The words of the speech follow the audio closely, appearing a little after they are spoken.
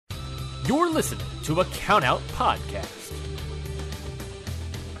You're listening to a Countout Podcast.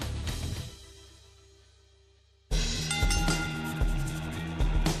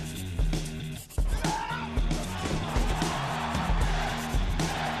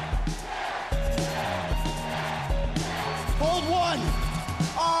 Hold one!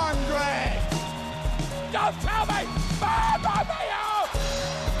 Arm drag! Don't tell me! Bob,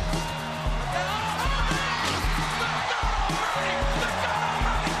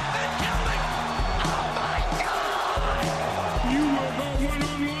 You will go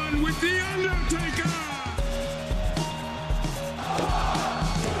one-on-one with The Undertaker!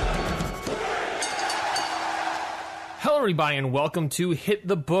 Hello, everybody, and welcome to Hit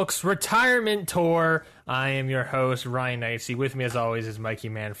the Books Retirement Tour. I am your host, Ryan Nicey. With me, as always, is Mikey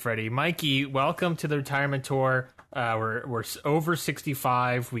Manfredi. Mikey, welcome to the Retirement Tour. We're over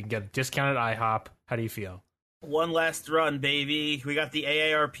 65. We can get a discount at IHOP. How do you feel? One last run, baby. We got the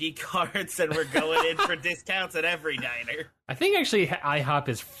AARP cards, and we're going in for discounts at every diner. I think actually IHOP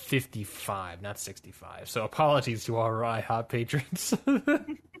is 55, not 65. So apologies to all our IHOP patrons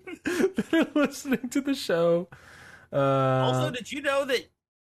that are listening to the show. Also, did you know that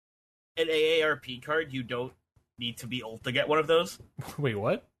an AARP card, you don't need to be old to get one of those? Wait,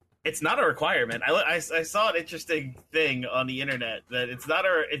 what? It's not a requirement. I saw an interesting thing on the internet that it's not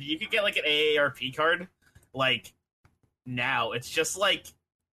a... If you could get, like, an AARP card, like, now, it's just, like,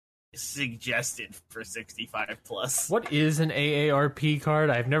 suggested for 65 plus. What is an AARP card?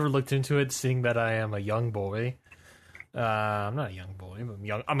 I've never looked into it, seeing that I am a young boy. I'm not a young boy.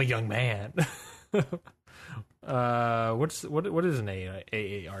 I'm a young man. What is an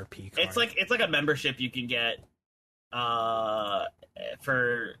AARP card? It's like a membership you can get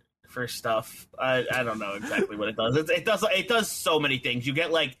for stuff. I don't know exactly what it does. It does so many things. You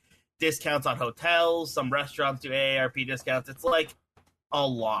get like discounts on hotels. Some restaurants do AARP discounts. It's like a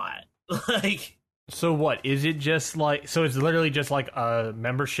lot. Like, so what is it? Just like, so it's literally just like a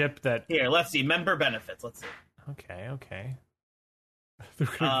membership that. Here, let's see, member benefits. Let's see. Okay. We're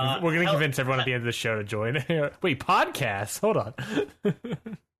gonna convince everyone at the end of the show to join. Wait, podcasts? Hold on.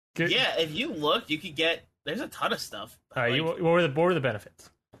 Yeah, if you look, you could get. There's a ton of stuff. All right, what were the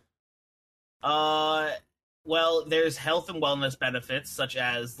benefits? Well, there's health and wellness benefits, such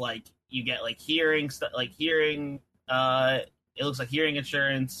as like you get like hearing. It looks like hearing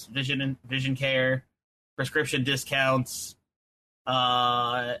insurance, vision care, prescription discounts.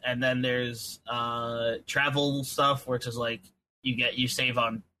 And then there's travel stuff, which is like you save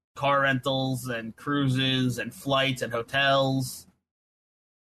on car rentals and cruises and flights and hotels.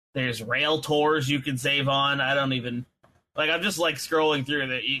 There's rail tours you can save on. I'm just like scrolling through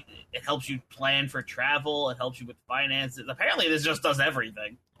that. It helps you plan for travel. It helps you with finances. Apparently, this just does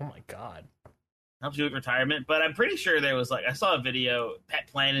everything. Oh my god! Helps you with retirement. But I'm pretty sure there was I saw a video: pet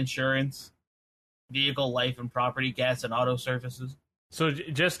plan insurance, vehicle, life and property, gas and auto services. So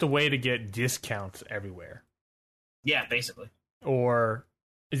just a way to get discounts everywhere. Yeah, basically. Or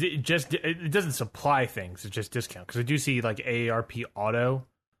is it just, it doesn't supply things, it's just discount? Because I do see like AARP auto.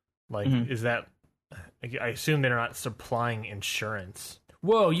 Like, Is that, I assume they're not supplying insurance.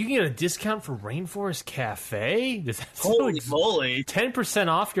 Whoa, you can get a discount for Rainforest Cafe? Does that Holy moly. 10%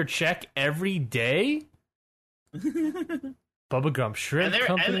 off your check every day? Bubba Gump Shrimp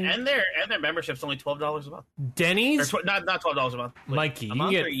Company. And their membership's only $12 a month. Denny's? Or not $12 a month. Mikey, a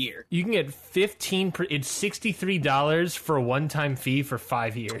month or a year. You can get it's $63 for a one-time fee for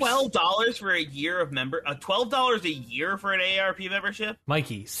 5 years. $12 for a year of $12 a year for an AARP membership?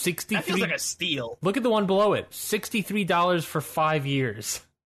 Mikey, 63. That feels like a steal. Look at the one below it. $63 for 5 years.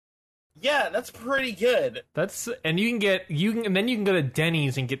 Yeah, that's pretty good. And then you can go to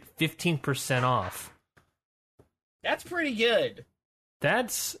Denny's and get 15% off. That's pretty good.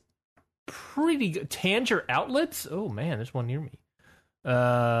 That's pretty good. Tanger Outlets? Oh man, there's one near me.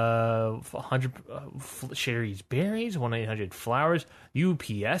 100 Sherry's Berries, 1-800-Flowers.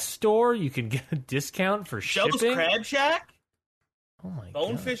 UPS store, you can get a discount for shipping. Joe's Crab Shack? Oh my god.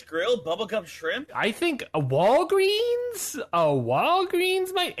 Bonefish Grill, Bubblegum Shrimp? I think a Walgreens,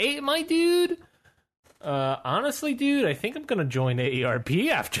 my dude. Honestly, dude, I think I'm gonna join AARP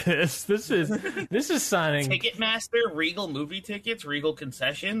after this. This is signing. Ticketmaster, Regal movie tickets, Regal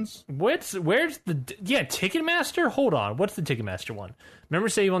concessions. Ticketmaster? Hold on, what's the Ticketmaster one? Remember,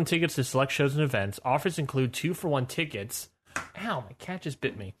 save on tickets to select shows and events. Offers include 2-for-1 tickets. Ow, my cat just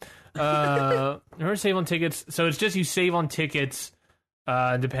bit me. Remember, save on tickets. So it's just you save on tickets.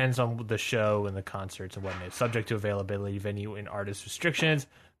 Depends on the show and the concerts and whatnot. Subject to availability, venue, and artist restrictions.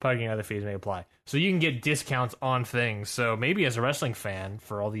 Parking and other fees may apply. So you can get discounts on things. So maybe as a wrestling fan,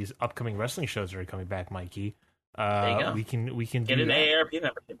 for all these upcoming wrestling shows that are coming back, Mikey, There you go. we can Get do an that. AARP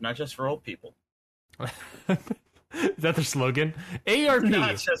membership, not just for old people. Is that their slogan? AARP.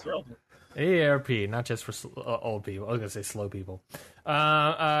 Not just for old people. AARP, not just for old people. I was going to say slow people.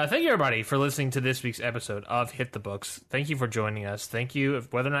 Thank you, everybody, for listening to this week's episode of Hit the Books. Thank you for joining us. Thank you.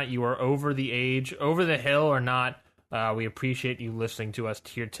 Whether or not you are over the age, over the hill or not, we appreciate you listening to us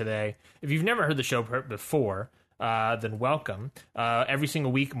here today. If you've never heard the show before, then welcome. Every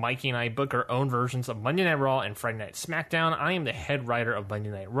single week, Mikey and I book our own versions of Monday Night Raw and Friday Night SmackDown. I am the head writer of Monday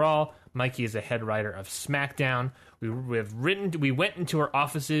Night Raw. Mikey is the head writer of SmackDown. We went into our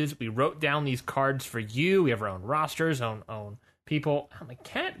offices. We wrote down these cards for you. We have our own rosters, own people. Oh, my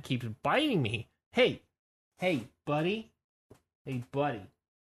cat keeps biting me. Hey, buddy. Hey, buddy.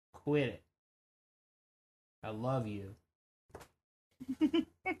 Quit it. I love you.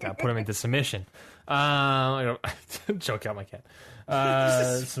 Gotta put him into submission. Choke out my cat.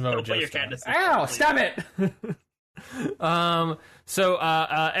 Don't put your cat into submission. Ow! Stop it! So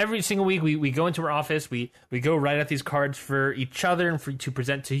every single week we go into our office, we go write out these cards for each other and to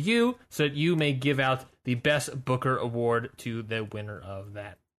present to you, so that you may give out the best Booker award to the winner of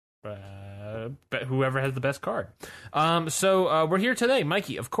that. Whoever has the best card. So we're here today,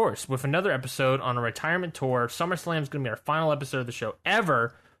 Mikey, of course, with another episode on a retirement tour. SummerSlam is going to be our final episode of the show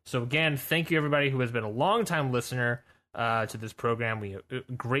ever. So again, thank you everybody who has been a long-time listener to this program. We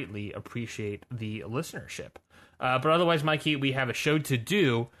greatly appreciate the listenership. But otherwise, Mikey, we have a show to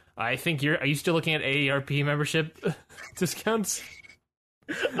do. I think are you still looking at AARP membership discounts?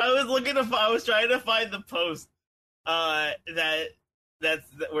 I was trying to find the post that's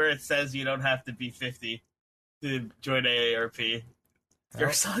where it says you don't have to be 50 to join AARP.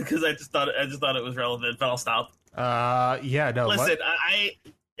 Because I just thought it was relevant, but I'll stop. Yeah, no. Listen,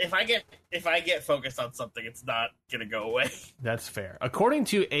 if I get focused on something, it's not gonna go away. That's fair. According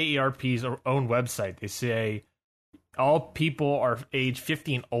to AARP's own website, they say all people are age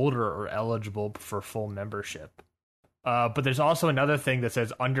 50 and older are eligible for full membership. But there's also another thing that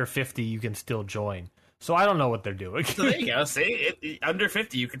says under 50 you can still join. So I don't know what they're doing. So there you go. See, under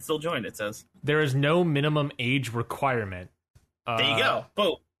 50 you can still join. It says there is no minimum age requirement. There you go.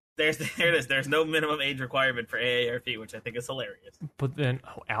 Boom. There it is. There's no minimum age requirement for AARP, which I think is hilarious. But then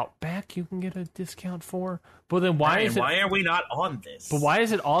Outback you can get a discount for. But then why are we not on this? But why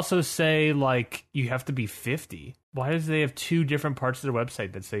does it also say like you have to be 50? Why does they have two different parts of their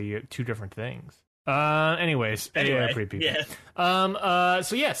website that say you have two different things? Anyways, AARP people. Yeah.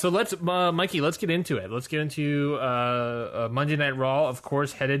 So let's Mikey, let's get into it. Let's get into Monday Night Raw, of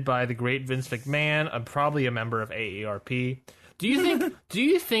course, headed by the great Vince McMahon. I'm probably a member of AARP. Do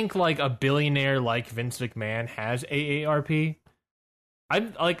you think like a billionaire like Vince McMahon has AARP? I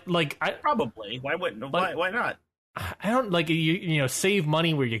probably. Why wouldn't? Why not? I don't like you know save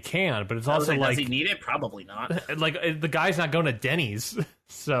money where you can, but it's also like does he need it? Probably not. Like the guy's not going to Denny's,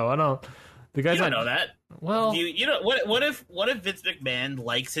 so I don't. The guy's you don't know that. Well, you know what if Vince McMahon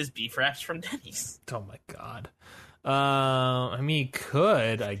likes his beef wraps from Denny's? Oh my god. I mean, he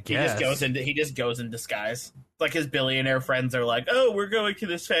could. I guess he just goes in disguise. Like his billionaire friends are like, "Oh, we're going to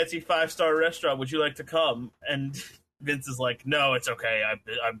this fancy 5-star restaurant. Would you like to come?" And Vince is like, "No, it's okay.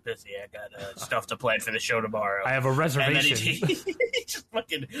 I'm busy. I got stuff to plan for the show tomorrow. I have a reservation." And then he just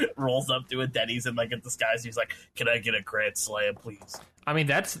fucking rolls up to a Denny's in like a disguise. He's like, "Can I get a Grand Slam, please?" I mean,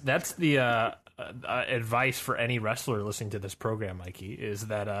 that's the advice for any wrestler listening to this program, Mikey, is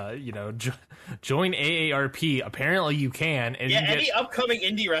that join AARP. Apparently, you can. And any upcoming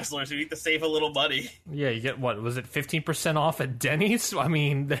indie wrestlers who need to save a little money. Yeah, you get what was it, 15% off at Denny's? I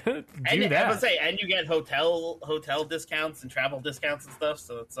mean, do that. I would say, and you get hotel discounts and travel discounts and stuff.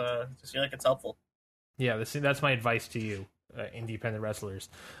 So it's just feel like it's helpful. Yeah, that's my advice to you. Independent wrestlers.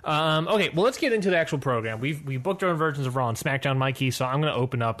 Okay, well, let's get into the actual program. We booked our own versions of Raw and SmackDown, Mikey, so I'm going to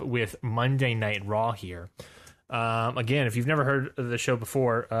open up with Monday Night Raw here. Again, if you've never heard of the show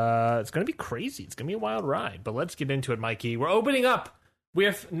before, it's going to be crazy. It's going to be a wild ride, but let's get into it, Mikey. We're opening up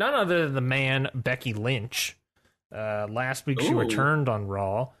with none other than the man, Becky Lynch. Last week, she returned on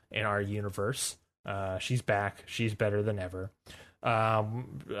Raw in our universe. She's back. She's better than ever.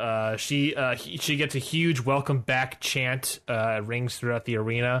 She gets a huge welcome back chant, rings throughout the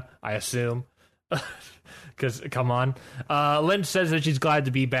arena, I assume. Because, come on. Lynch says that she's glad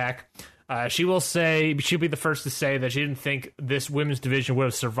to be back. She'll be the first to say that she didn't think this women's division would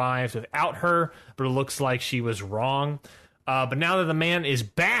have survived without her, but it looks like she was wrong. But now that the man is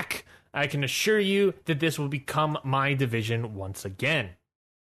back, I can assure you that this will become my division once again.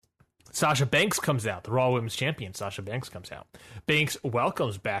 Sasha Banks comes out. The Raw Women's Champion, Sasha Banks, comes out. Banks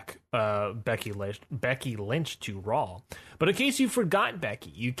welcomes back Becky Lynch to Raw. But in case you forgot,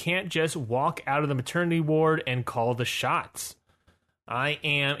 Becky, you can't just walk out of the maternity ward and call the shots. I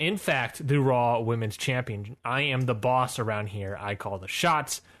am, in fact, the Raw Women's Champion. I am the boss around here. I call the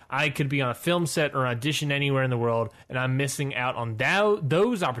shots. I could be on a film set or audition anywhere in the world, and I'm missing out on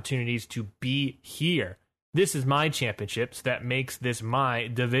those opportunities to be here. This is my championship, so that makes this my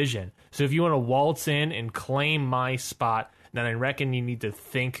division. So if you want to waltz in and claim my spot, then I reckon you need to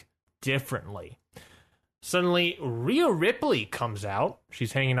think differently. Suddenly, Rhea Ripley comes out.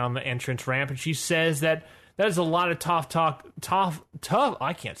 She's hanging on the entrance ramp, and she says that is a lot of tough.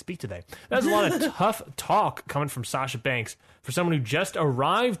 I can't speak today. That's a lot of tough talk coming from Sasha Banks for someone who just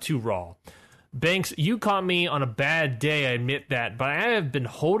arrived to Raw. Banks, you caught me on a bad day, I admit that, but I have been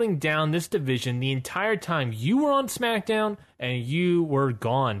holding down this division the entire time you were on SmackDown and you were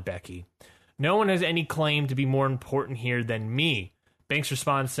gone, Becky. No one has any claim to be more important here than me. Banks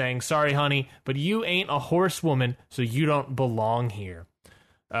responds saying, sorry, honey, but you ain't a horsewoman, so you don't belong here.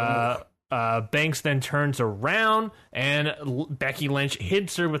 Banks then turns around, and Becky Lynch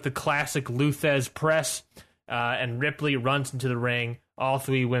hits her with the classic Luthez press, and Ripley runs into the ring. All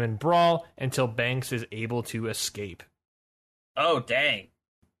three women brawl until Banks is able to escape. Oh, dang.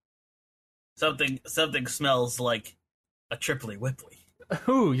 Something smells like a Tripoli Whipley.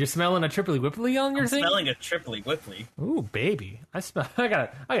 Ooh, you're smelling a Tripoli Whipley on your thing? I'm smelling a Tripoli Whipley. Ooh, baby. I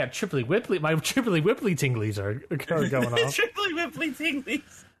got Tripoli Whipley. My Tripoli Whipley tinglies are going off. Tripoli Whipley tinglies.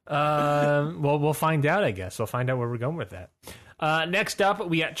 Well, we'll find out, I guess. We'll find out where we're going with that. Next up,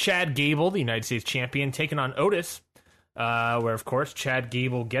 we got Chad Gable, the United States champion, taking on Otis. Where, of course, Chad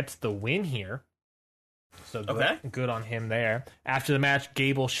Gable gets the win here. So good on him there. After the match,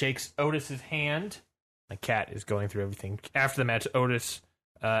 Gable shakes Otis's hand. My cat is going through everything. After the match, Otis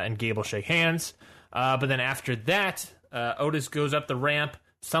and Gable shake hands. But then after that, Otis goes up the ramp.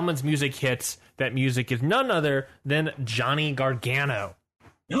 Someone's music hits. That music is none other than Johnny Gargano.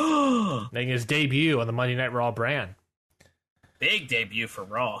 Making his debut on the Monday Night Raw brand. Big debut for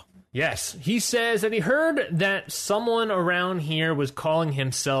Raw. Yes, he says that he heard that someone around here was calling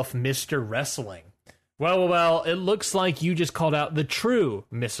himself Mr. Wrestling. Well, it looks like you just called out the true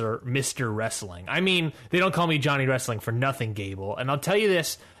Mr. Wrestling. I mean, they don't call me Johnny Wrestling for nothing, Gable. And I'll tell you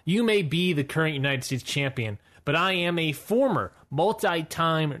this, you may be the current United States champion, but I am a former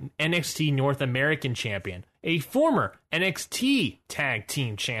multi-time NXT North American champion, a former NXT Tag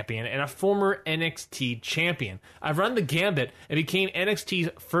Team Champion, and a former NXT Champion. I've run the gambit and became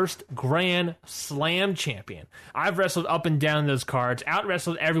NXT's first Grand Slam Champion. I've wrestled up and down those cards,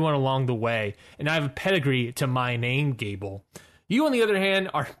 out-wrestled everyone along the way, and I have a pedigree to my name, Gable. You, on the other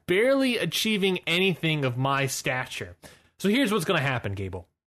hand, are barely achieving anything of my stature. So here's what's going to happen, Gable.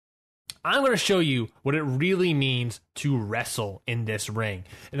 I'm going to show you what it really means to wrestle in this ring.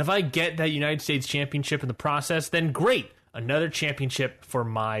 And if I get that United States Championship in the process, then great. Another championship for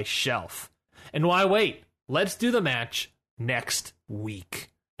my shelf. And why wait? Let's do the match next week.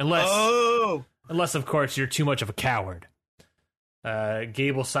 Unless, of course, you're too much of a coward.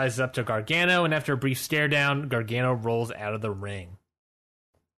 Gable sizes up to Gargano, and after a brief stare down, Gargano rolls out of the ring.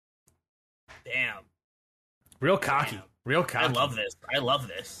 Damn. Real cocky. Real cocky. I love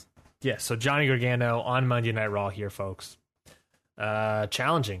this. Yeah, so Johnny Gargano on Monday Night Raw here, folks.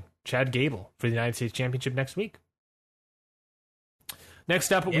 Challenging Chad Gable for the United States Championship next week.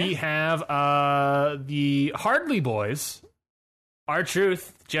 Next up, we have the Hardly Boys.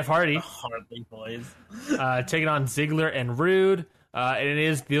 R-Truth, Jeff Hardy. The Hardly Boys. Taking on Ziggler and Rude. And it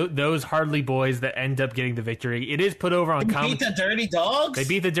is those Hardly Boys that end up getting the victory. It is put over on commentary. They beat the Dirty Dogs? They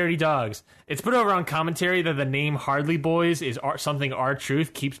beat the Dirty Dogs. It's put over on commentary that the name Hardly Boys is something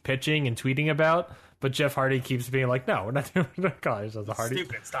R-Truth keeps pitching and tweeting about. But Jeff Hardy keeps being like, no, we're not calling ourselves the Hardy.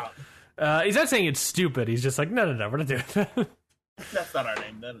 Stupid, stop. He's not saying it's stupid. He's just like, no, we're not doing that. That's not our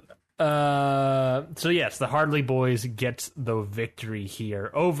name. No. So yes, the Hardly Boys gets the victory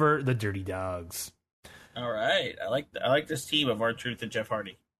here over the Dirty Dogs. All right, I like this team of R-Truth and Jeff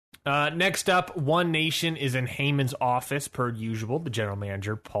Hardy. Next up, One Nation is in Heyman's office, per usual, the general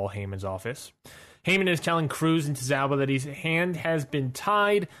manager, Paul Heyman's office. Heyman is telling Cruz and Tazaba that his hand has been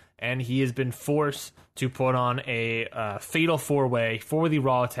tied, and he has been forced to put on a fatal four-way for the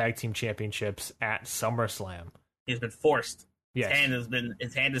Raw Tag Team Championships at SummerSlam. He's been forced. Yes.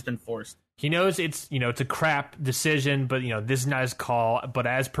 His hand has been forced. He knows it's a crap decision, but this is not his call. But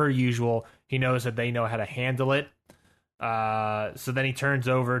as per usual, he knows that they know how to handle it. So then he turns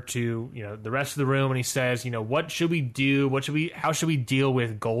over to the rest of the room and he says, what should we do? How should we deal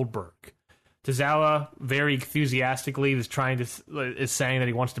with Goldberg? Tozawa very enthusiastically is saying that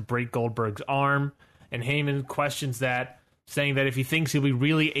he wants to break Goldberg's arm, and Heyman questions that, saying that if he thinks he'll be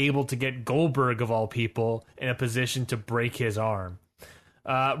really able to get Goldberg, of all people, in a position to break his arm.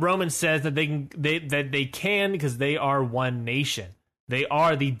 Roman says that they can because they are one nation. They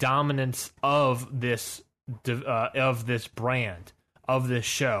are the dominance of this brand, of this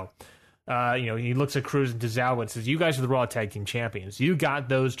show. He looks at Cruz and Tozawa and says, "You guys are the Raw Tag Team Champions. You got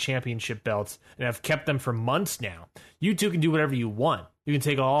those championship belts and have kept them for months now. You two can do whatever you want. You can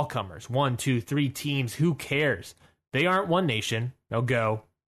take all comers, 1, 2, 3 teams. Who cares? They aren't one nation. They'll go."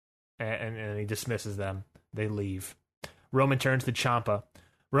 And he dismisses them. They leave. Roman turns to Ciampa.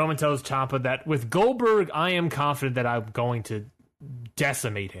 Roman tells Ciampa that with Goldberg, I am confident that I'm going to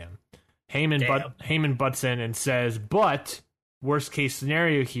decimate him. Heyman butts in and says, "But worst case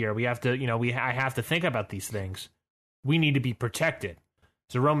scenario here, we have to, I have to think about these things. We need to be protected."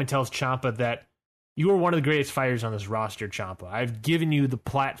 So Roman tells Ciampa that you are one of the greatest fighters on this roster, Ciampa. I've given you the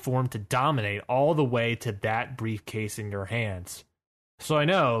platform to dominate all the way to that briefcase in your hands. So I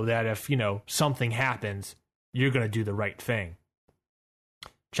know that if, something happens, you're going to do the right thing.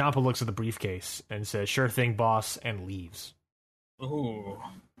 Ciampa looks at the briefcase and says, "Sure thing, boss," and leaves. Ooh.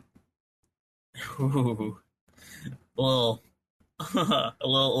 Well, a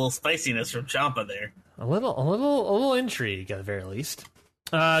little spiciness from Ciampa there. A little intrigue at the very least.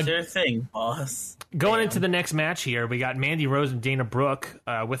 Sure thing, boss. Going into the next match here, we got Mandy Rose and Dana Brooke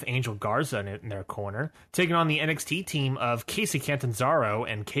with Angel Garza in their corner, taking on the NXT team of Casey Catanzaro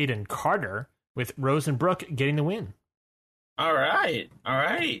and Caden Carter, with Rose and Brooke getting the win. All right.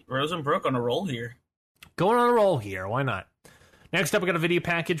 Rose and Brooke on a roll here. Going on a roll here, why not? Next up, we got a video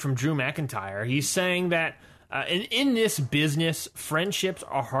package from Drew McIntyre. He's saying that in this business, friendships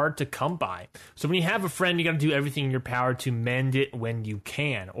are hard to come by. So when you have a friend, you got to do everything in your power to mend it when you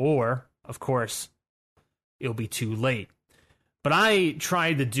can. Or, of course, it'll be too late. But I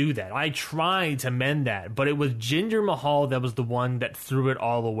tried to do that. I tried to mend that. But it was Jinder Mahal that was the one that threw it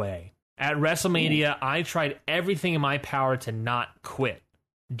all away. At WrestleMania, I tried everything in my power to not quit.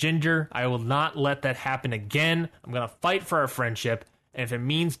 Jinder, I will not let that happen again. I'm going to fight for our friendship. And if it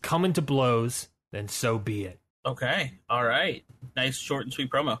means coming to blows, then so be it. Okay. All right. Nice short and sweet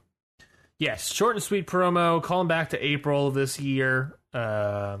promo. Yes, short and sweet promo. Calling back to April this year.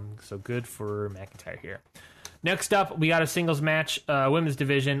 So good for McIntyre here. Next up, we got a singles match, women's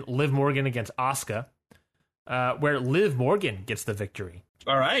division, Liv Morgan against Asuka, where Liv Morgan gets the victory.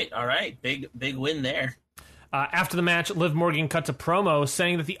 All right. Big win there. After the match, Liv Morgan cuts a promo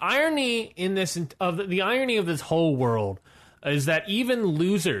saying that the irony of this whole world is that even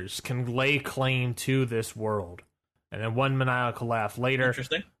losers can lay claim to this world. And then one maniacal laugh later,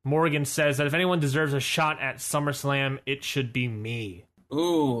 Interesting. Morgan says that if anyone deserves a shot at SummerSlam, it should be me.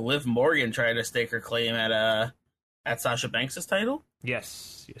 Ooh, Liv Morgan tried to stake her claim at Sasha Banks' title?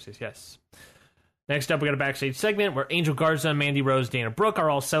 Yes. Next up, we got a backstage segment where Angel Garza, Mandy Rose, Dana Brooke are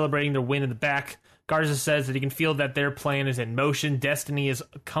all celebrating their win in the back. Garza says that he can feel that their plan is in motion. Destiny is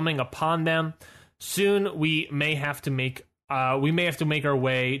coming upon them. Soon, we may have to make our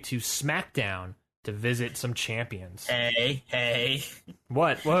way to SmackDown to visit some champions. Hey.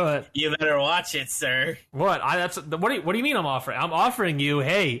 What? You better watch it, sir. What? What do you mean I'm offering? I'm offering you,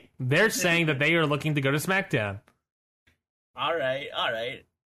 hey, they're saying that they are looking to go to SmackDown. All right.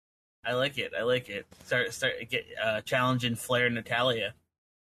 I like it. Start challenging Flair and Natalya.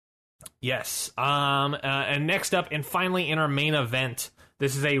 Yes. And next up, and finally in our main event,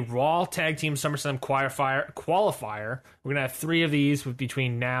 this is a Raw Tag Team SummerSlam qualifier. We're going to have 3 of these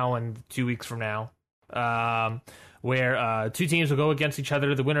between now and 2 weeks from now, where 2 teams will go against each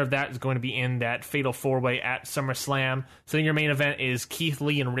other. The winner of that is going to be in that fatal 4-way at SummerSlam. So your main event is Keith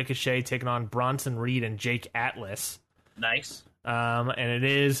Lee and Ricochet taking on Bronson Reed and Jake Atlas. Nice. And it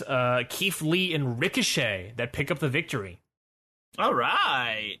is Keith Lee and Ricochet that pick up the victory. All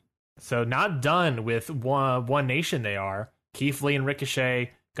right. So not done with One Nation they are. Keith Lee and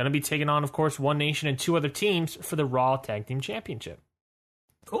Ricochet going to be taking on, of course, One Nation and 2 other teams for the Raw Tag Team Championship.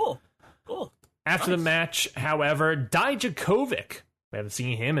 Cool. After the match, however, Dijakovic, we haven't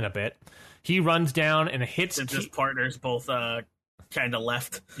seen him in a bit, he runs down and hits... Since his partners both kind of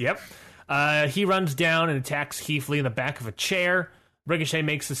left. Yep. He runs down and attacks Keith Lee in the back of a chair. Ricochet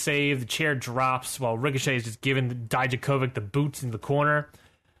makes the save. The chair drops while Ricochet is just giving Dijakovic the boots in the corner.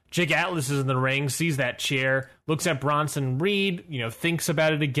 Jake Atlas is in the ring, sees that chair, looks at Bronson Reed, thinks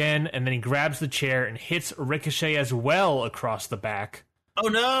about it again, and then he grabs the chair and hits Ricochet as well across the back. Oh,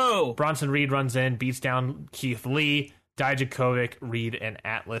 no! Bronson Reed runs in, beats down Keith Lee. Dijakovic, Reed, and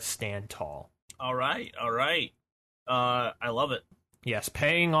Atlas stand tall. All right. I love it. Yes,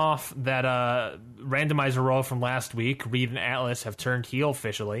 paying off that randomizer roll from last week, Reed and Atlas have turned heel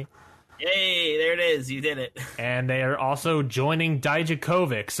officially. Yay, there it is. You did it. And they are also joining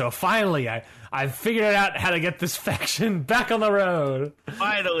Dijakovic. So finally, I figured out how to get this faction back on the road.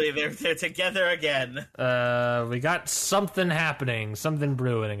 Finally, they're together again. We got something happening, something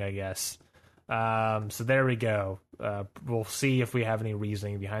brewing, I guess. So there we go. We'll see if we have any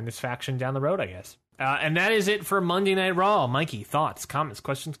reasoning behind this faction down the road, I guess. And that is it for Monday Night Raw. Mikey, thoughts, comments,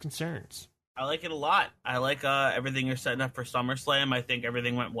 questions, concerns? I like it a lot. I like everything you're setting up for SummerSlam. I think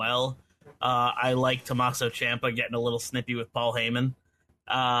everything went well. I like Tommaso Ciampa getting a little snippy with Paul Heyman.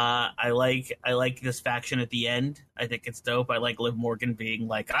 I like this faction at the end. I think it's dope. I like Liv Morgan being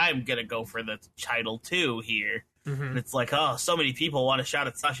like, I'm gonna go for the title too here. Mm-hmm. And it's like, oh, so many people want a shot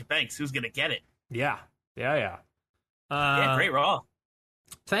at Sasha Banks. Who's gonna get it? Yeah. Yeah, great Raw.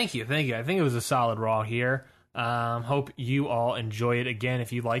 Thank you. I think it was a solid Raw here. Hope you all enjoy it. Again,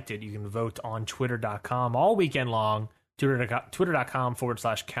 if you liked it, you can vote on twitter.com all weekend long.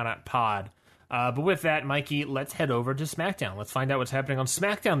 Twitter.com/countoutpod. But with that, Mikey, let's head over to SmackDown. Let's find out what's happening on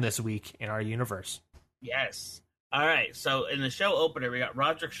SmackDown this week in our universe. Yes. All right. So in the show opener, we got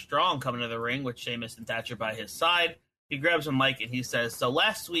Roderick Strong coming to the ring with Sheamus and Thatcher by his side. He grabs a mic and he says, so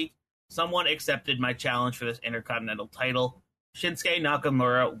last week, someone accepted my challenge for this Intercontinental title. Shinsuke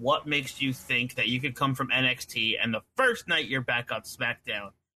Nakamura, what makes you think that you could come from NXT and the first night you're back on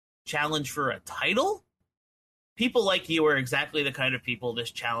SmackDown, challenge for a title? People like you are exactly the kind of people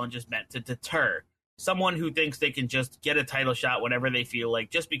this challenge is meant to deter. Someone who thinks they can just get a title shot whenever they feel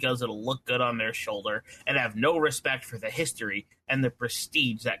like just because it'll look good on their shoulder and have no respect for the history and the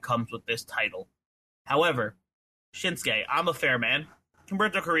prestige that comes with this title. However, Shinsuke, I'm a fair man.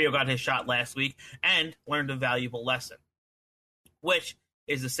 Humberto Carrillo got his shot last week and learned a valuable lesson, which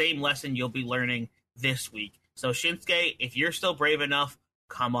is the same lesson you'll be learning this week. So Shinsuke, if you're still brave enough,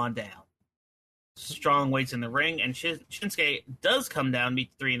 come on down. Strong waits in the ring, and Shinsuke does come down, meet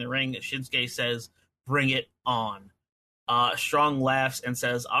the three in the ring. Shinsuke says, bring it on. Strong laughs and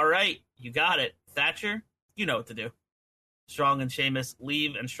says, all right, you got it. Thatcher, you know what to do. Strong and Sheamus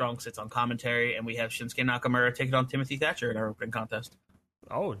leave, and Strong sits on commentary, and we have Shinsuke Nakamura taking on Timothy Thatcher in our opening contest.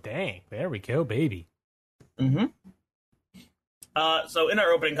 Oh, dang. There we go, baby. Mm-hmm. So in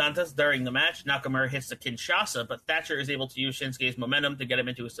our opening contest, during the match, Nakamura hits the Kinshasa, but Thatcher is able to use Shinsuke's momentum to get him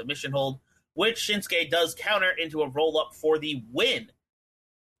into a submission hold, which Shinsuke does counter into a roll-up for the win.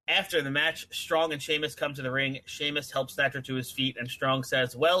 After the match, Strong and Sheamus come to the ring. Sheamus helps Thatcher to his feet, and Strong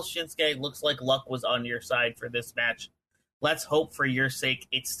says, well, Shinsuke, looks like luck was on your side for this match. Let's hope for your sake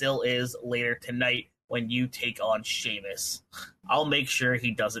it still is later tonight when you take on Sheamus. I'll make sure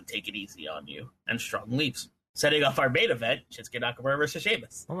he doesn't take it easy on you. And Strong leaves. Setting up our main event, Shinsuke Nakamura versus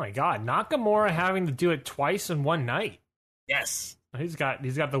Sheamus. Oh my god, Nakamura having to do it twice in one night. Yes. He's got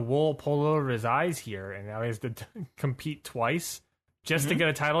the wool pulled over his eyes here, and now he has to compete twice just to get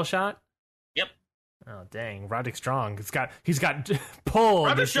a title shot. Yep. Oh dang, Roderick Strong. He's got pulled.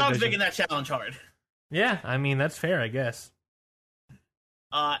 Roderick Strong's making that challenge hard. Yeah, I mean that's fair, I guess.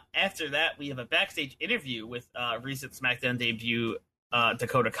 After that, we have a backstage interview with recent SmackDown debut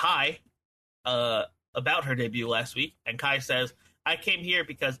Dakota Kai about her debut last week, and Kai says, I came here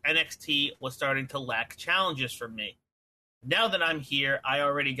because NXT was starting to lack challenges for me. Now that I'm here, I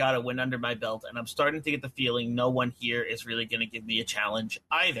already got a win under my belt, and I'm starting to get the feeling no one here is really going to give me a challenge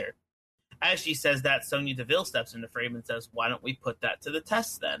either. As she says that, Sonya Deville steps in the frame and says, why don't we put that to the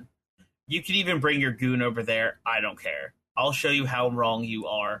test then? You can even bring your goon over there. I don't care. I'll show you how wrong you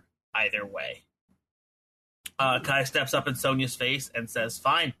are either way. Kai steps up in Sonya's face and says,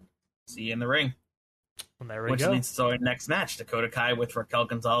 fine. See you in the ring. Well, there we Which go. leads to our next match, Dakota Kai with Raquel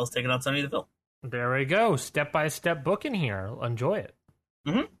Gonzalez taking on Sonya Deville. There we go. Step-by-step booking here. Enjoy it.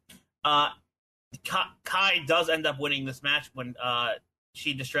 Mm-hmm. Kai does end up winning this match when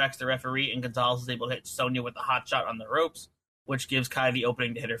she distracts the referee, and Gonzalez is able to hit Sonya with a hot shot on the ropes, which gives Kai the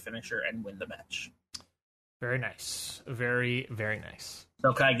opening to hit her finisher and win the match. Very nice. Very, very nice.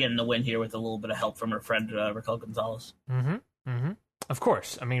 So Kai getting the win here with a little bit of help from her friend Raquel Gonzalez. Mm-hmm. Mm-hmm. Of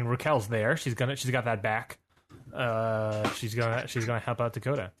course. I mean, Raquel's there. She's got that back. She's gonna help out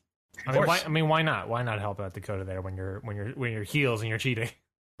Dakota. I mean, why not? Why not help out Dakota there when you're heels and you're cheating?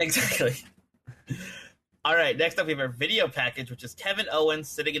 Exactly. All right. Next up, we have our video package, which is Kevin Owens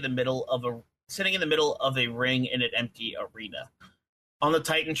sitting in the middle of a ring in an empty arena. On the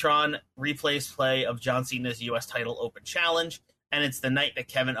Titantron, replays play of John Cena's U.S. title open challenge, and it's the night that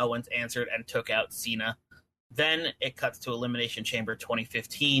Kevin Owens answered and took out Cena. Then it cuts to Elimination Chamber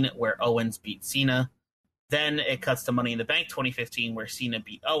 2015, where Owens beat Cena. Then it cuts to Money in the Bank 2015, where Cena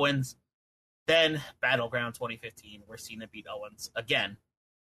beat Owens. Then Battleground 2015, where Cena beat Owens again.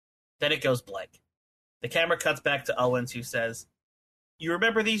 Then it goes blank. The camera cuts back to Owens, who says, "You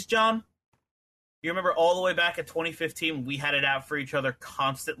remember these, John? You remember all the way back in 2015, we had it out for each other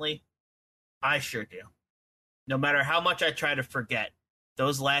constantly? I sure do. No matter how much I try to forget,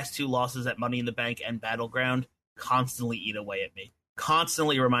 those last two losses at Money in the Bank and Battleground constantly eat away at me,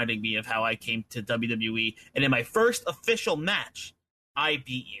 constantly reminding me of how I came to WWE, and in my first official match, I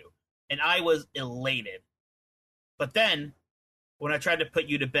beat you, and I was elated. But then, when I tried to put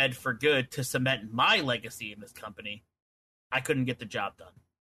you to bed for good to cement my legacy in this company, I couldn't get the job done.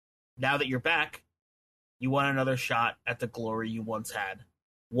 Now that you're back, you want another shot at the glory you once had.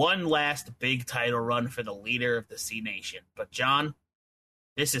 One last big title run for the leader of the C Nation. But John,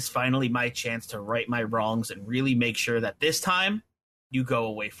 this is finally my chance to right my wrongs and really make sure that this time you go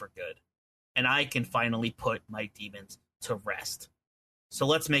away for good. And I can finally put my demons to rest. So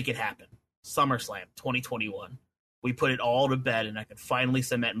let's make it happen. SummerSlam 2021. We put it all to bed and I can finally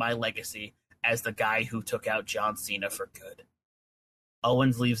cement my legacy as the guy who took out John Cena for good."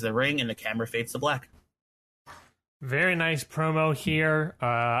 Owens leaves the ring and the camera fades to black. Very nice promo here.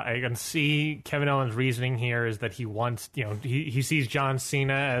 I can see Kevin Owens' reasoning here is that he wants, he sees John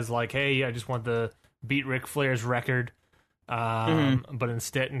Cena as like, hey, I just want to beat Ric Flair's record.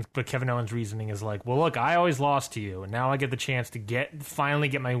 But Kevin Owens' reasoning is like, well, look, I always lost to you, and now I get the chance to finally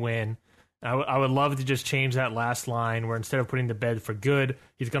get my win. I would love to just change that last line where instead of putting to bed for good,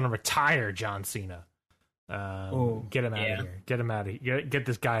 he's going to retire John Cena. Get him out of here. Get him out of here. Get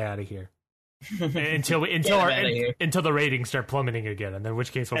this guy out of here. until the ratings start plummeting again, and then in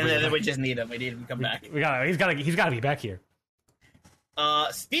which case we just need him. We need him to come back. He's got to be back here.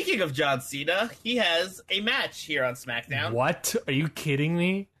 Speaking of John Cena, he has a match here on SmackDown. What? Are you kidding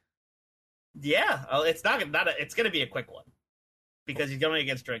me? Yeah, it's it's going to be a quick one because he's going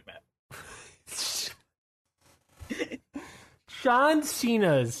against Drake Maverick. John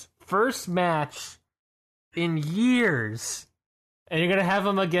Cena's first match in years, and you're going to have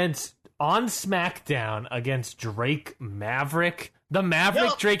him on SmackDown against Drake Maverick? The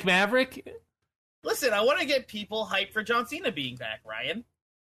Maverick, Drake Maverick? Listen, I want to get people hyped for John Cena being back, Ryan.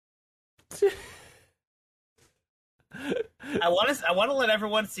 I want to let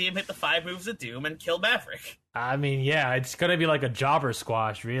everyone see him hit the 5 moves of doom and kill Maverick. I mean, yeah, it's going to be like a jobber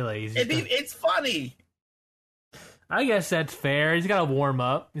squash, really. It's funny. I guess that's fair. He's got to warm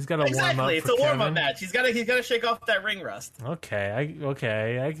up. Exactly, it's a warm-up match. He's got to shake off that ring rust. Okay,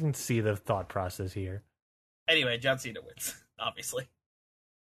 I can see the thought process here. Anyway, John Cena wins, obviously,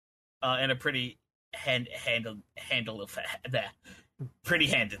 and a pretty pretty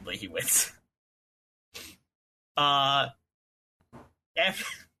handedly he wins. After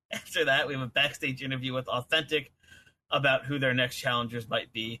that, we have a backstage interview with Authentic about who their next challengers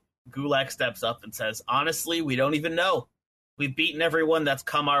might be. Gulak steps up and says, "Honestly, we don't even know. We've beaten everyone that's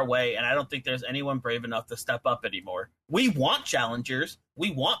come our way, and I don't think there's anyone brave enough to step up anymore. We want challengers.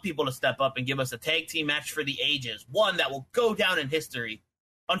 We want people to step up and give us a tag team match for the ages, one that will go down in history.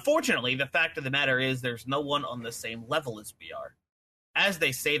 Unfortunately, the fact of the matter is there's no one on the same level as we are." As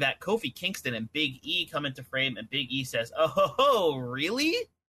they say that, Kofi Kingston and Big E come into frame, and Big E says, "Oh, really?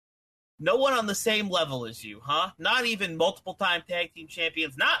 No one on the same level as you, huh? Not even multiple-time tag team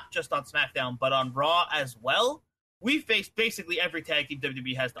champions, not just on SmackDown, but on Raw as well? We faced basically every tag team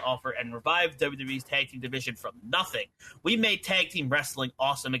WWE has to offer and revived WWE's tag team division from nothing. We made tag team wrestling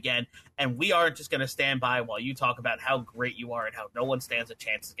awesome again, and we aren't just going to stand by while you talk about how great you are and how no one stands a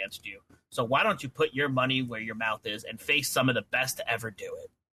chance against you. So why don't you put your money where your mouth is and face some of the best to ever do it?"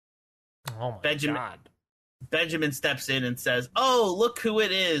 Oh my God. Benjamin steps in and says, "Oh, look who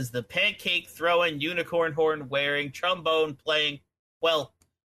it is. The pancake throwing, unicorn horn wearing, trombone playing. Well,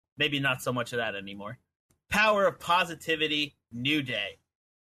 maybe not so much of that anymore. Power of positivity, New Day.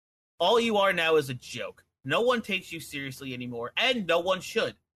 All you are now is a joke. No one takes you seriously anymore, and no one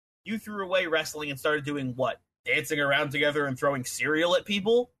should. You threw away wrestling and started doing what? Dancing around together and throwing cereal at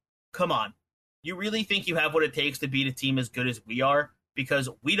people? Come on. You really think you have what it takes to beat a team as good as we are? Because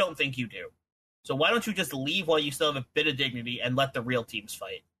we don't think you do. So why don't you just leave while you still have a bit of dignity and let the real teams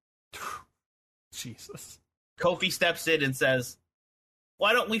fight?" Jesus. Kofi steps in and says,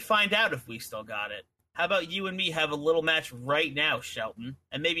 "Why don't we find out if we still got it? How about you and me have a little match right now, Shelton?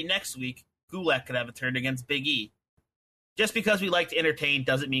 And maybe next week, Gulak could have a turn against Big E. Just because we like to entertain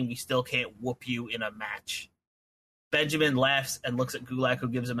doesn't mean we still can't whoop you in a match." Benjamin laughs and looks at Gulak, who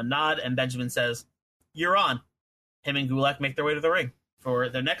gives him a nod, and Benjamin says, "You're on." Him and Gulak make their way to the ring for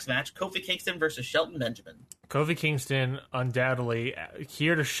their next match, Kofi Kingston versus Shelton Benjamin. Kofi Kingston undoubtedly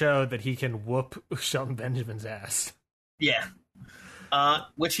here to show that he can whoop Shelton Benjamin's ass. Yeah.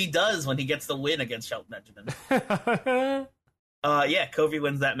 Which he does when he gets the win against Shelton Benjamin. Kofi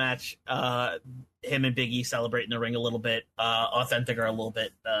wins that match. Him and Big E celebrate in the ring a little bit. Authentic are a little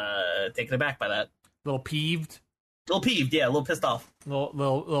bit taken aback by that. Little peeved. A little pissed off.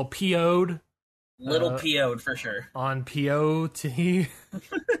 Little PO'd. Little PO'd for sure. On POT.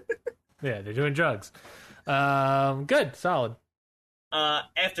 Yeah, they're doing drugs. Good, solid.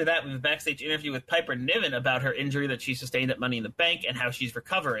 After that, we have a backstage interview with Piper Niven about her injury that she sustained at Money in the Bank and how she's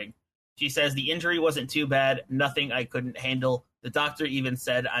recovering. She says the injury wasn't too bad, nothing I couldn't handle. The doctor even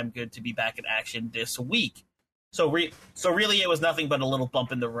said I'm good to be back in action this week. So really it was nothing but a little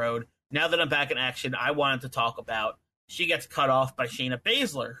bump in the road. Now that I'm back in action, I wanted to talk about. She gets cut off by Shayna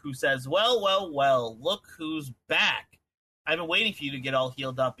Baszler, who says, well, look who's back. I've been waiting for you to get all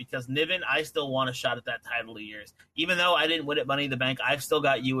healed up because, Niven, I still want a shot at that title of yours. Even though I didn't win at Money in the Bank, I've still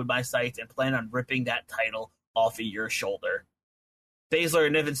got you in my sights and plan on ripping that title off of your shoulder. Baszler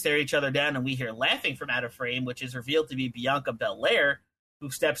and Niven stare each other down, and we hear laughing from out of frame, which is revealed to be Bianca Belair,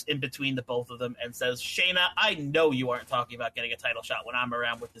 who steps in between the both of them and says, Shayna, I know you aren't talking about getting a title shot when I'm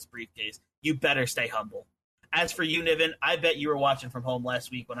around with this briefcase. You better stay humble. As for you, Niven, I bet you were watching from home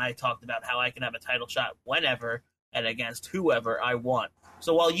last week when I talked about how I can have a title shot whenever and against whoever I want.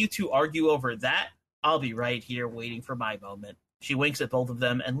 So while you two argue over that, I'll be right here waiting for my moment. She winks at both of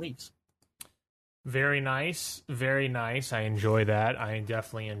them and leaves. Very nice. Very nice. I enjoy that. I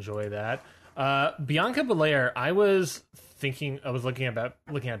definitely enjoy that. Bianca Belair, I was looking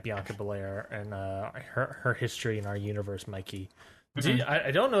at Bianca Belair and her history in our universe, Mikey.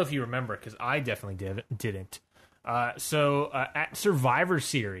 I don't know if you remember, because I definitely didn't. So at Survivor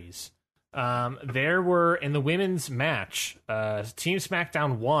Series, there were, in the women's match, Team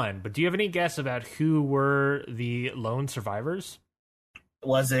SmackDown won, but do you have any guess about who were the lone survivors?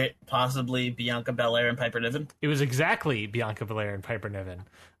 Was it possibly Bianca Belair and Piper Niven? It was exactly Bianca Belair and Piper Niven.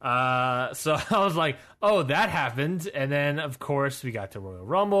 So I was like, oh, that happened. And then, of course, we got to Royal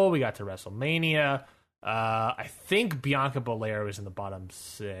Rumble. We got to WrestleMania. I think Bianca Belair was in the bottom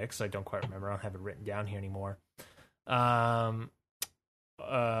 6. I don't quite remember. I don't have it written down here anymore. No,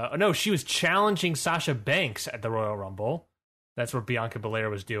 she was challenging Sasha Banks at the Royal Rumble. That's what Bianca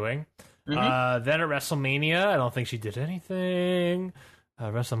Belair was doing. Mm-hmm. Then at WrestleMania, I don't think she did anything.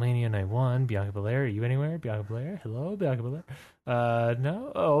 WrestleMania Night 1, Bianca Belair, are you anywhere? Bianca Belair, hello, Bianca Belair.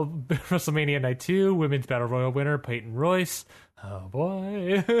 No. Oh, WrestleMania Night 2, Women's Battle Royal winner, Peyton Royce. Oh,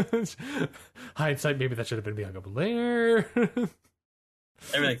 boy. Hindsight, maybe that should have been Bianca Belair.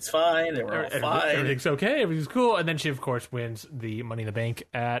 Everything's fine. They were all fine. Everything's okay. Everything's cool. And then she, of course, wins the Money in the Bank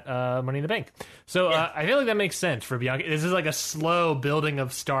at Money in the Bank. So yeah. I feel like that makes sense for Bianca. This is like a slow building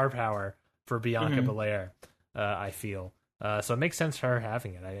of star power for Bianca Belair, I feel. So it makes sense for her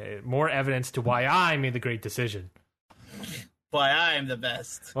having it. More evidence to why I made the great decision. Why I'm the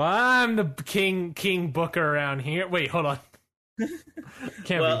best. Well, I'm the king booker around here. Wait, hold on.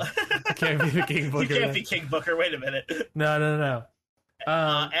 Can't be the king booker. You can't be king booker. Wait a minute. No.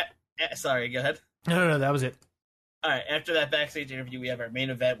 Sorry, go ahead. No, that was it. All right, after that backstage interview, we have our main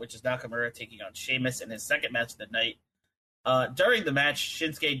event, which is Nakamura taking on Sheamus in his second match of the night. During the match,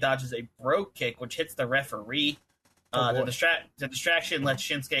 Shinsuke dodges a Brogue Kick, which hits the referee. The distraction lets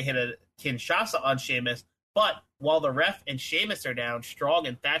Shinsuke hit a Kinshasa on Sheamus, but while the ref and Sheamus are down, Strong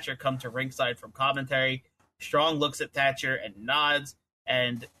and Thatcher come to ringside from commentary. Strong looks at Thatcher and nods,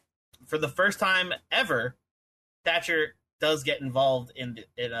 and for the first time ever, Thatcher does get involved in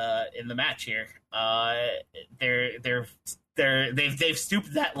the match here. They've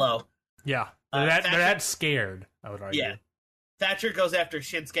stooped that low. Yeah, they're that scared, I would argue. Yeah. Thatcher goes after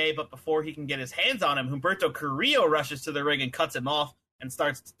Shinsuke, but before he can get his hands on him, Humberto Carrillo rushes to the ring and cuts him off and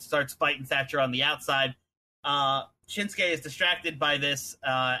starts fighting Thatcher on the outside. Shinsuke is distracted by this,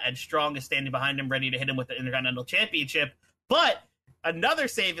 and Strong is standing behind him, ready to hit him with the Intercontinental Championship. But another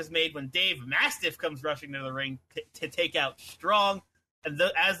save is made when Dave Mastiff comes rushing to the ring to take out Strong. And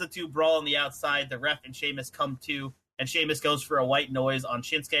as the two brawl on the outside, the ref and Sheamus come to, and Sheamus goes for a white noise on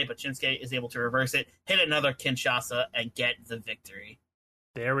Shinsuke, but Shinsuke is able to reverse it, hit another Kinshasa, and get the victory.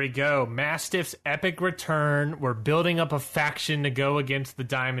 There we go. Mastiff's epic return. We're building up a faction to go against the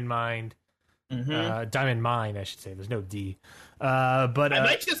Diamond Mine. Mm-hmm. Diamond Mine, I should say. There's no D. But I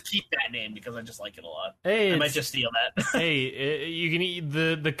might just keep that name because I just like it a lot. Hey, I might just steal that. Hey, you can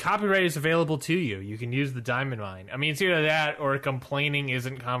the copyright is available to you. You can use the Diamond Mine. I mean, it's either that or complaining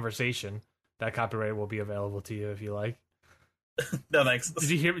isn't conversation. That copyright will be available to you if you like. No thanks. Did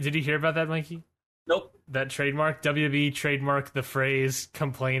you hear about that, Mikey? Nope. That trademark, WB trademarked the phrase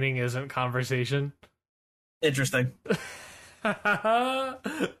 "complaining isn't conversation." Interesting.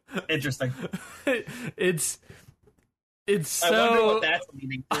 Interesting. It's It's I wonder so. what that's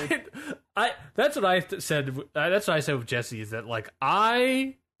leading to. That's what I said. That's what I said with Jesse. Is that like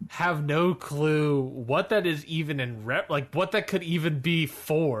I have no clue what that is even in like what that could even be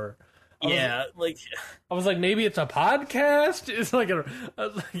for. Yeah, like I was like, maybe it's a podcast. It's like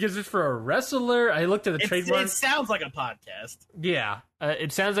is it for a wrestler? I looked at the trademark. it sounds like a podcast. Yeah,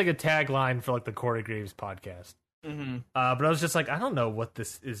 it sounds like a tagline for like the Corey Graves podcast. Mm-hmm. But I was just like, I don't know what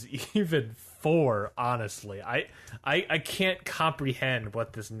this is even for. Honestly, I can't comprehend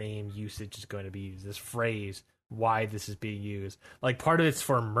what this name usage is going to be. This phrase, why this is being used. Like part of it's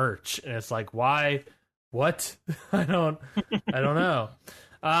for merch, and it's like, why? What? I don't know.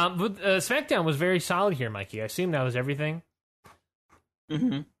 But SmackDown was very solid here, Mikey. I assume that was everything.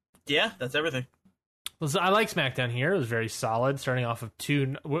 Mm-hmm. Yeah, that's everything. Well, I like SmackDown here. It was very solid, starting off of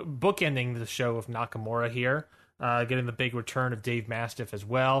bookending the show with Nakamura here, getting the big return of Dave Mastiff as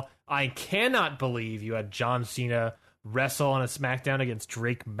well. I cannot believe you had John Cena wrestle on a SmackDown against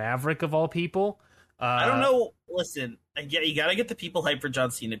Drake Maverick, of all people. I don't know. Listen, you got to get the people hyped for John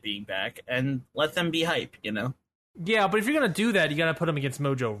Cena being back and let them be hype, you know? Yeah, but if you're gonna do that, you gotta put him against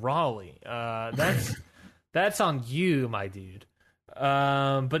Mojo Rawley. That's on you, my dude.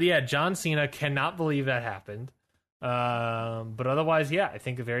 But yeah, John Cena, cannot believe that happened. But otherwise, yeah, I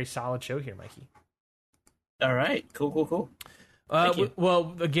think a very solid show here, Mikey. All right, cool.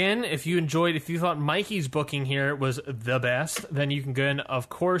 Well, again, if you thought Mikey's booking here was the best, then you can go and, of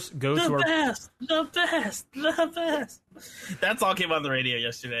course, go to our the best. That song came on the radio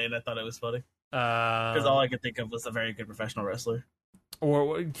yesterday, and I thought it was funny. Because all I could think of was a very good professional wrestler.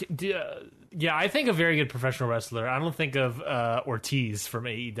 Yeah, I think a very good professional wrestler. I don't think of Ortiz from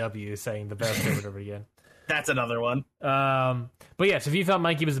AEW saying the best over and over again. That's another one. But yes, if you thought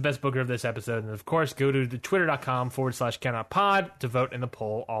Mikey was the best booker of this episode, then of course go to the twitter.com/cannotpod to vote in the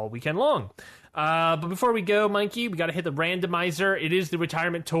poll all weekend long. But before we go, Mikey, we got to hit the randomizer. It is the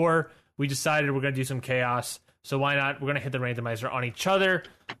retirement tour. We decided we're going to do some chaos. So why not? We're going to hit the randomizer on each other.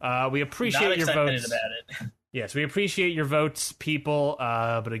 We appreciate your votes. About it. Yes, we appreciate your votes, people.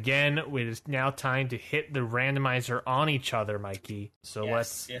 But again, it is now time to hit the randomizer on each other, Mikey. So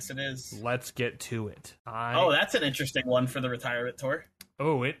yes, it is. Let's get to it. That's an interesting one for the retirement tour.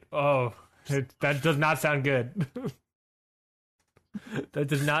 That does not sound good. That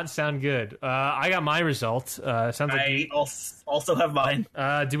does not sound good. I got my results. Sounds like I also have mine.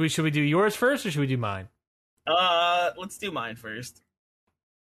 Should we do yours first, or should we do mine? Let's do mine first.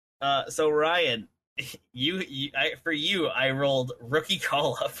 So Ryan, I rolled rookie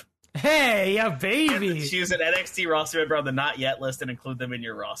call up. Hey, yeah, baby. Choose an NXT roster member on the not yet list and include them in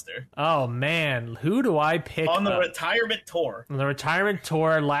your roster. Oh man, who do I pick on the retirement tour? On the retirement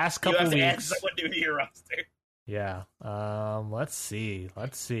tour, last couple weeks. You have to add someone new to your roster. Yeah. Let's see.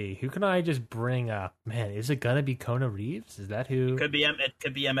 Who can I just bring up? Man, is it gonna be Kona Reeves? Is that who? It could be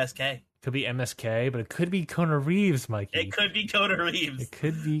MSK. Could be MSK, but it could be Kona Reeves, Mikey. It could be Kona Reeves. It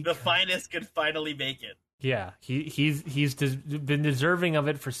could be the finest could finally make it. Yeah, he's been deserving of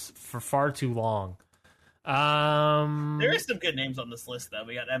it for far too long. There is some good names on this list though.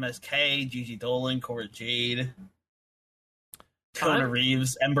 We got MSK, Gigi Dolan, Cora Jade, Kona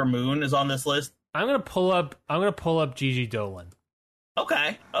Reeves, Ember Moon is on this list. I'm gonna pull up Gigi Dolan.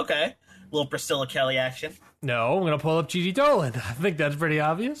 Okay. Little Priscilla Kelly action. No, I'm gonna pull up Gigi Dolan. I think that's pretty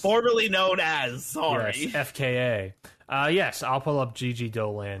obvious. Formerly known as, sorry. Yes, FKA. Yes, I'll pull up Gigi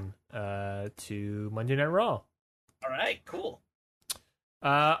Dolan to Monday Night Raw. All right, cool.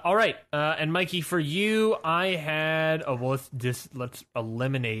 All right, and Mikey, for you, I had. Let's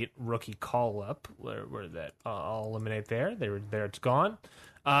eliminate rookie call up. Where that? I'll eliminate there. There. It's gone.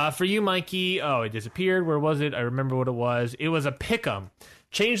 For you, Mikey. Oh, it disappeared. Where was it? I remember what it was. It was a pick'em.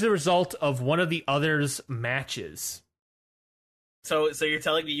 Change the result of one of the others' matches. So you're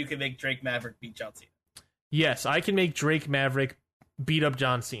telling me you can make Drake Maverick beat John Cena? Yes, I can make Drake Maverick beat up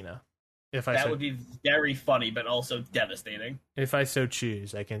John Cena. That would be very funny, but also devastating. If I so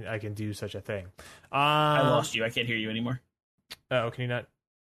choose, I can do such a thing. I lost you. I can't hear you anymore. Oh, can you not?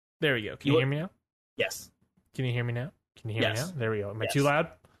 There we go. Can you hear me now? Yes. Can you hear me now? Can you hear me now? There we go. Am I too loud?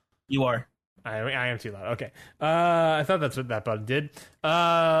 You are. I am too loud. Okay. I thought that's what that button did.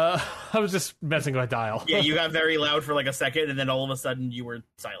 I was just messing with my dial. Yeah, you got very loud for like a second, and then all of a sudden you were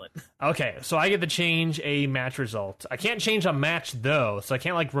silent. Okay, so I get to change a match result. I can't change a match, though, so I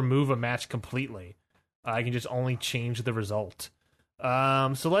can't, remove a match completely. I can just only change the result.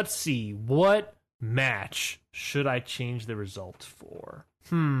 So let's see. What match should I change the result for?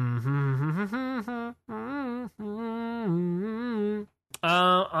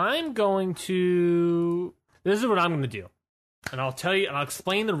 I'm going to... This is what I'm going to do. and I'll tell you, and I'll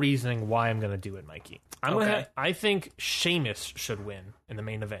explain the reasoning why I'm going to do it, Mikey. I think Sheamus should win in the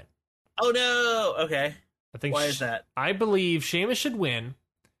main event. Oh no! Okay. Why is that? I believe Sheamus should win.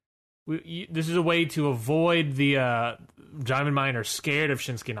 This is a way to avoid the Diamond Mine are scared of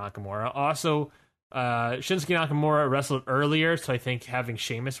Shinsuke Nakamura. Also, Shinsuke Nakamura wrestled earlier, so I think having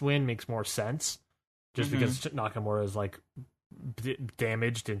Sheamus win makes more sense. Just because Nakamura is like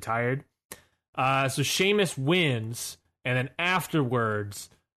damaged and tired. So Sheamus wins, and then afterwards,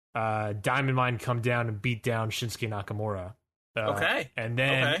 Diamond Mine come down and beat down Shinsuke Nakamura. And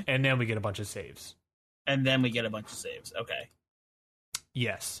then we get a bunch of saves. Okay.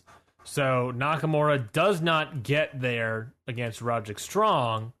 Yes. So Nakamura does not get there against Roderick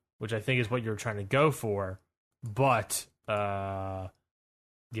Strong, which I think is what you're trying to go for. But it's not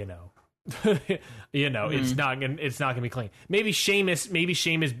gonna be clean. Maybe Sheamus,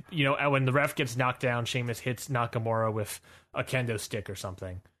 when the ref gets knocked down, Sheamus hits Nakamura with a kendo stick or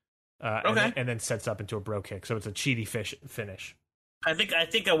something. And then sets up into a bro kick. So it's a cheaty finish. I think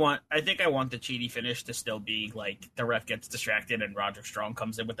I want the cheaty finish to still be like the ref gets distracted and Roderick Strong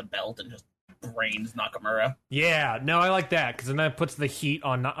comes in with the belt and just brains Nakamura. Yeah, no, I like that because then that puts the heat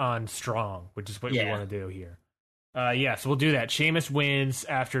on Strong, which is what we want to do here. So we'll do that. Sheamus wins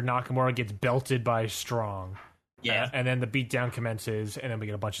after Nakamura gets belted by Strong. Yeah, and then the beatdown commences, and then we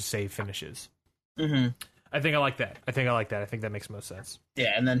get a bunch of save finishes. Mm-hmm. I think I like that. I think that makes most sense.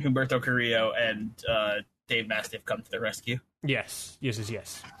 Yeah, and then Humberto Carrillo and Dave Mastiff come to the rescue. Yes.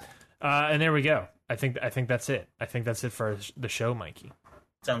 And there we go. I think that's it. I think that's it for the show, Mikey.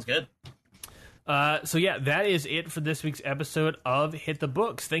 Sounds good. So that is it for this week's episode of Hit the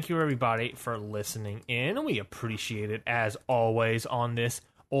Books. Thank you, everybody, for listening in. We appreciate it, as always, on this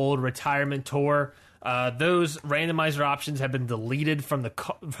old retirement tour. Those randomizer options have been deleted from the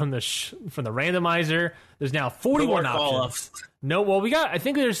randomizer. There's now 41 options. I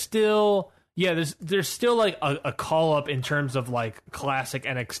think there's still there's still like a call up in terms of like classic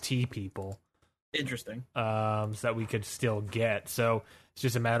NXT people. Interesting. So that we could still get. So it's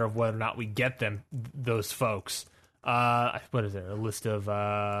just a matter of whether or not we get those folks. What is there? A list of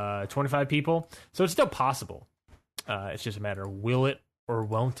 25 people. So it's still possible. It's just a matter of will it or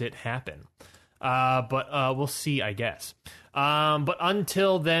won't it happen. But we'll see, I guess. But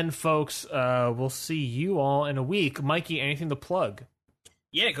until then, folks, we'll see you all in a week. Mikey, anything to plug?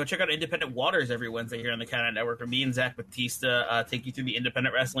 Yeah, go check out Independent Waters every Wednesday here on the Count Out Network, where me and Zach Batista take you through the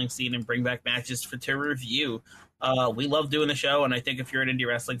independent wrestling scene and bring back matches to review. We love doing the show, and I think if you're an indie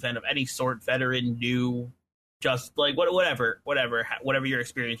wrestling fan of any sort, veteran, new, just like whatever your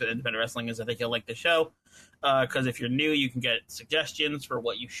experience with independent wrestling is, I think you'll like the show. Because if you're new, you can get suggestions for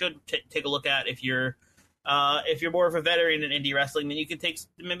what you should take a look at. If you're more of a veteran in indie wrestling, then you can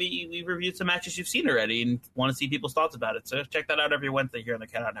maybe we reviewed some matches you've seen already and want to see people's thoughts about it. So check that out every Wednesday here on the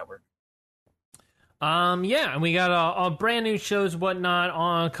Count Out Network. And we got a brand new shows,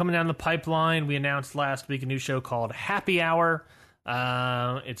 whatnot, coming down the pipeline. We announced last week a new show called Happy Hour.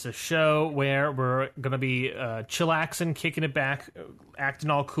 It's a show where we're going to be chillaxing, kicking it back,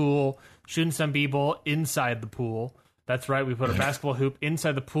 acting all cool, shooting some people inside the pool. That's right, we put a basketball hoop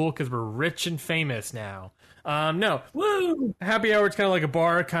inside the pool because we're rich and famous now. No, woo! Happy Hour, it's kind of like a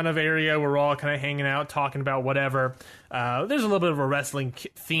bar kind of area where we're all kind of hanging out, talking about whatever. There's a little bit of a wrestling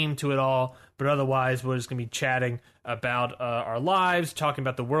theme to it all, but otherwise we're just going to be chatting about our lives, talking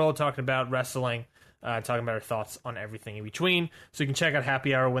about the world, talking about wrestling, talking about our thoughts on everything in between. So you can check out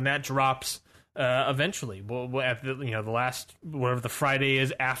Happy Hour when that drops eventually. We'll at the last, whatever the Friday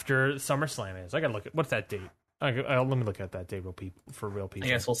is after SummerSlam is. I got to look at, what's that date? Let me look at that day for real people.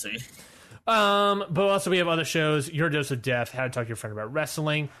 I guess we'll see. But also we have other shows, Your Dose of Death, How to Talk to Your Friend About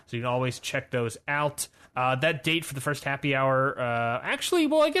Wrestling, so you can always check those out. That date for the first Happy Hour, I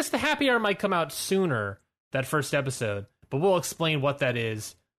guess the Happy Hour might come out sooner, that first episode, but we'll explain what that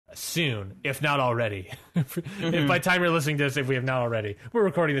is soon, if not already. If by the time you're listening to this, if we have not already. We're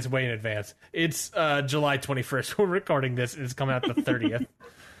recording this way in advance. It's July 21st. We're recording this, and it's coming out the 30th.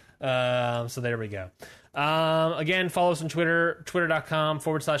 So there we go. Again, follow us on Twitter,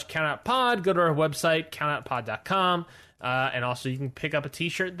 twitter.com/countoutpod. Go to our website, countoutpod.com. And also you can pick up a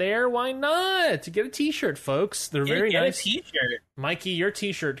t-shirt there. Why not? To get a t-shirt, folks. They're very nice. Get a t-shirt. Mikey, your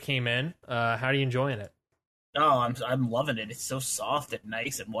t-shirt came in. How are you enjoying it? Oh, I'm loving it. It's so soft and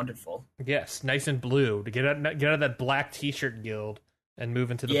nice and wonderful. Yes, nice and blue. To get out of that black t-shirt guild and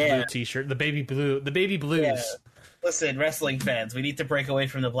move into the blue t-shirt. The baby blues. Yeah. Listen, wrestling fans, we need to break away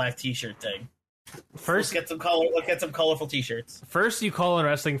from the black t-shirt thing. First, Let's get some colorful T-shirts. First, you call on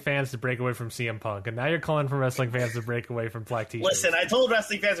wrestling fans to break away from CM Punk, and now you're calling for wrestling fans to break away from black T-shirts. Listen, I told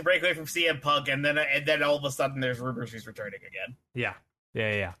wrestling fans to break away from CM Punk, and then all of a sudden there's rumors he's returning again. Yeah.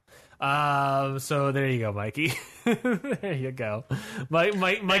 So there you go, Mikey. There you go,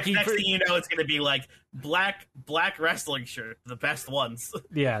 Mikey. Next thing you know, it's going to be like black wrestling shirt, the best ones.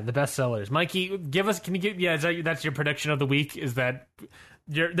 Yeah, the best sellers. Mikey, that's your prediction of the week? Is that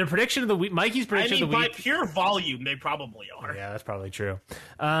their prediction of the week? Mikey's prediction of the week. By pure volume, they probably are. Yeah, that's probably true.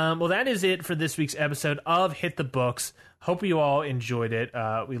 Well, that is it for this week's episode of Hit the Books. Hope you all enjoyed it.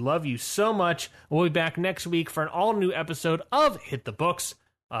 We love you so much. We'll be back next week for an all-new episode of Hit the Books.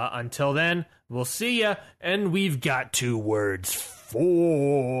 Until then, we'll see ya. And we've got 2 words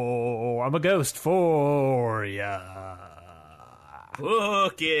for... I'm a ghost for ya.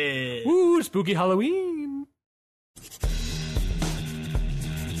 Book it. Woo, spooky Halloween.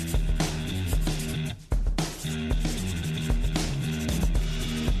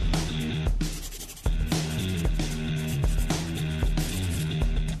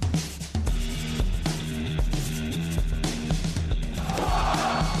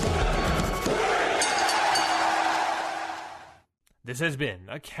 This has been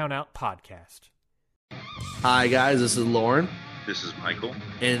a Count Out Podcast. Hi, guys. This is Lauren. This is Michael.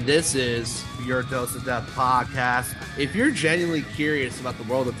 And this is Your Dose of Death Podcast. If you're genuinely curious about the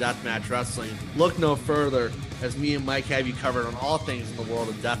world of deathmatch wrestling, look no further, as me and Mike have you covered on all things in the world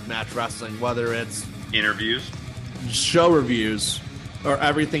of deathmatch wrestling, whether it's interviews, show reviews, or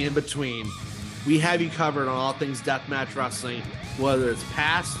everything in between. We have you covered on all things deathmatch wrestling, whether it's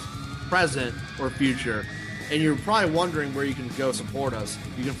past, present, or future. And you're probably wondering where you can go support us.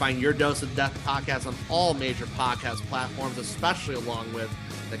 You can find Your Dose of Death podcast on all major podcast platforms, especially along with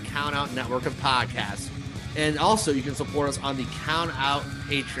the Count Out network of podcasts. And also, you can support us on the Count Out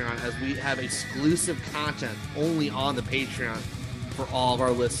Patreon, as we have exclusive content only on the Patreon for all of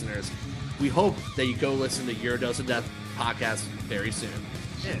our listeners. We hope that you go listen to Your Dose of Death podcast very soon.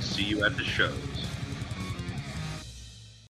 And see you at the show.